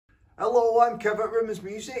Hello, I'm Kev at Rimmer's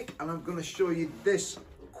Music and I'm going to show you this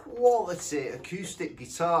quality acoustic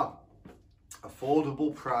guitar.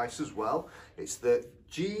 Affordable price as well. It's the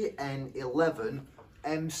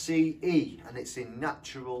GN11MCE and it's in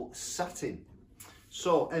natural satin.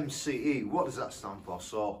 So MCE, what does that stand for?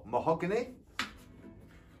 So mahogany.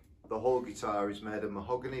 The whole guitar is made of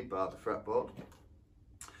mahogany bar the fretboard.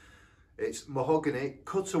 It's mahogany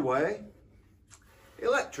cutaway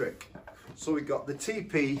electric. So we've got the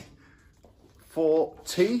TP4T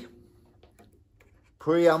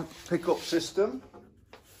preamp pickup system.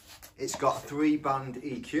 It's got a 3-band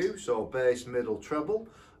EQ, so bass, middle, treble,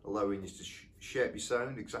 allowing you to shape your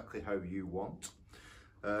sound exactly how you want.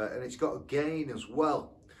 And it's got a gain as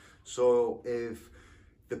well. So if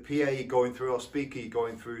the PA you're going through or speaker you're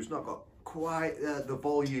going through has not got quite the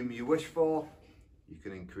volume you wish for, you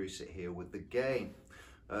can increase it here with the gain.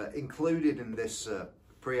 Included in this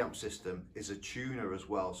preamp system is a tuner as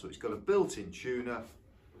well, so it's got a built-in tuner.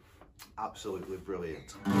 Absolutely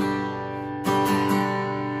brilliant.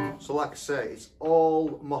 So like I say, it's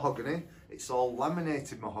all mahogany, it's all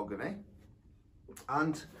laminated mahogany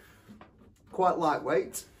and quite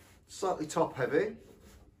lightweight, slightly top heavy.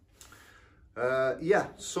 Yeah,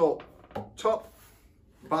 so top,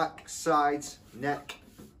 back, sides, neck,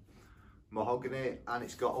 mahogany, and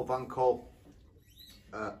it's got a Vanco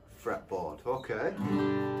fretboard. Okay.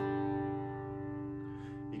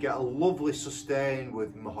 You get a lovely sustain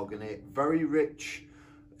with mahogany, very rich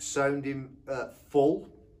sounding, full.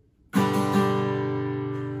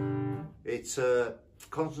 It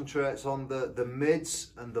concentrates on the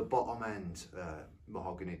mids and the bottom end,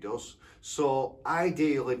 mahogany does. So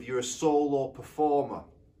ideally, if you're a solo performer,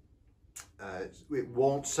 it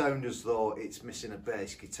won't sound as though it's missing a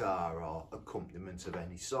bass guitar or accompaniment of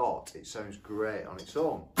any sort. It sounds great on its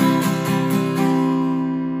own.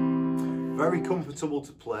 Very comfortable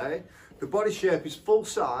to play. The body shape is full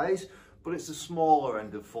size, but it's the smaller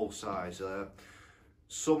end of full size.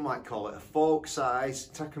 Some might call it a folk size.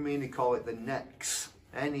 Takamine call it the NEX,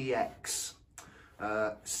 NEX.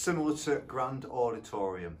 Similar to Grand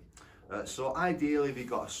Auditorium. So ideally if you've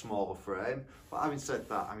got a smaller frame, but having said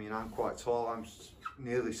that, I mean, I'm quite tall, I'm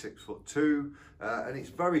nearly 6'2", and it's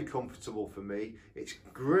very comfortable for me. It's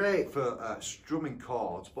great for strumming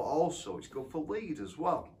chords, but also it's good for lead as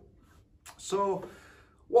well. So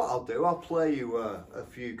what I'll do, I'll play you a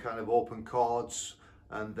few kind of open chords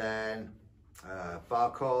and then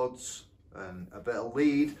bar chords and a bit of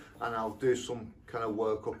lead, and I'll do some kind of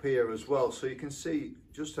work up here as well, so you can see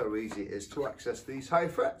just how easy it is to access these high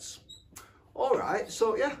frets. All right,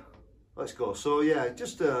 so yeah, let's go. So yeah,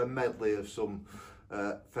 just a medley of some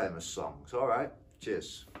famous songs. All right,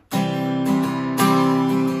 cheers.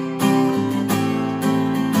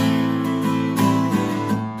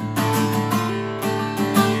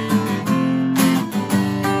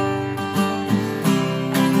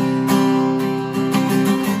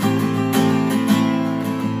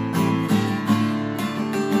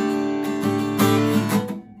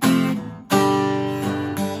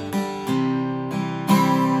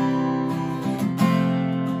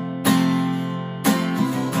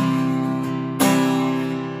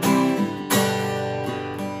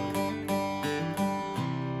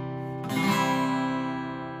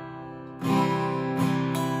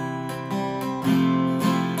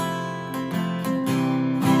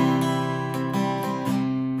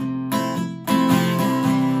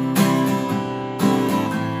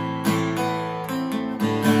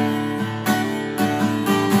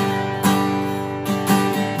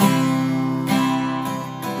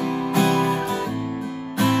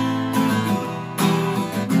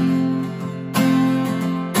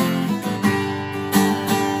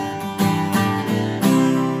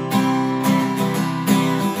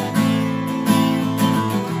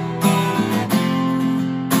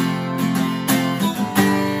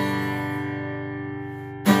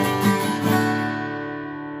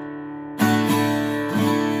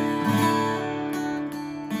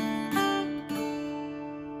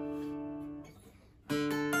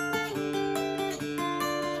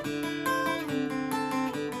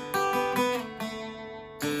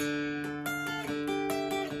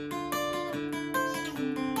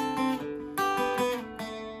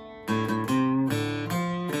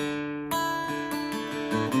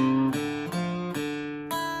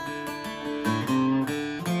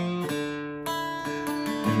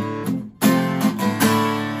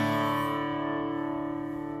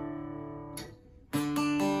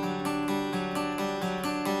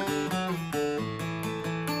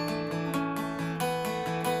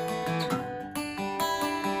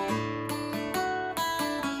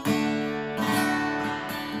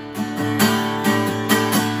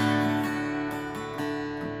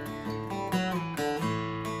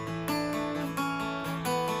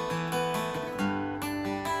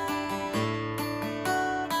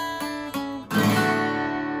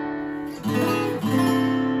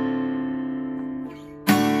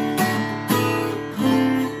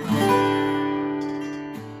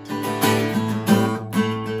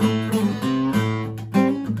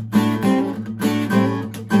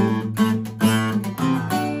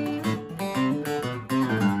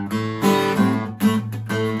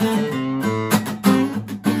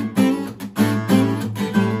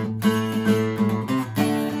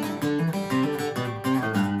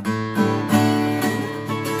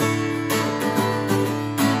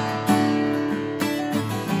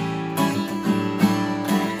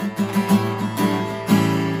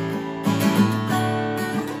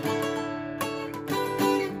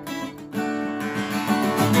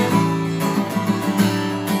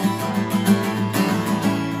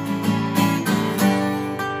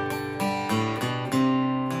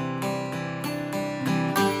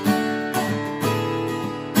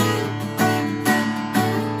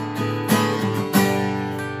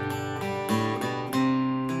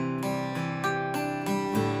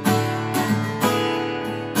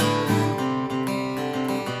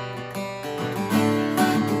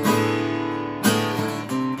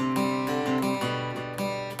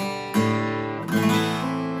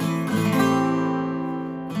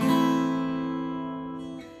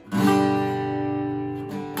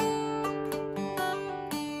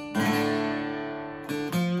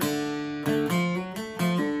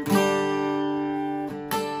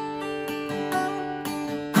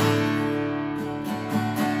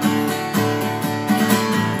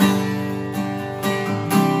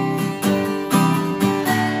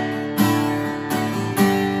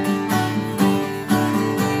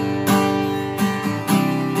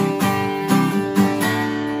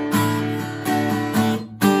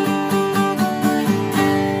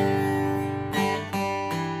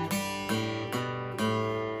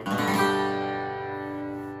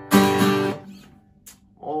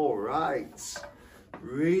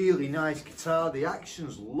 really nice guitar. The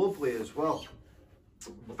action's lovely as well.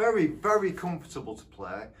 Very, very comfortable to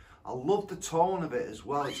play. I love the tone of it as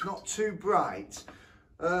well. It's not too bright,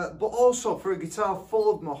 but also for a guitar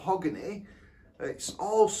full of mahogany, it's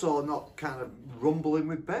also not kind of rumbling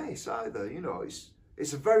with bass either. You know,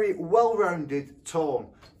 it's a very well-rounded tone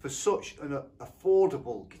for such an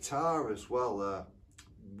affordable guitar as well.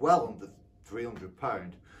 Well under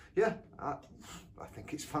 £300. Yeah, I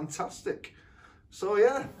think it's fantastic. So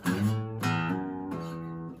yeah.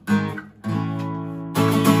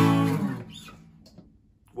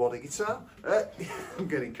 What a guitar. I'm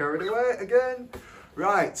getting carried away again.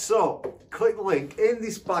 Right, so click the link in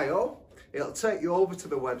this bio. It'll take you over to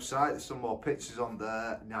the website. There's some more pictures on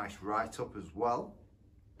there. Nice write-up as well.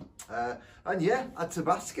 And yeah, add to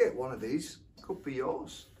basket. One of these could be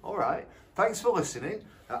yours. All right. Thanks for listening.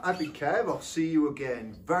 I've been Kev. I'll see you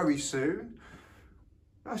again very soon.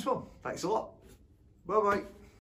 Nice one. Thanks a lot. Bye-bye.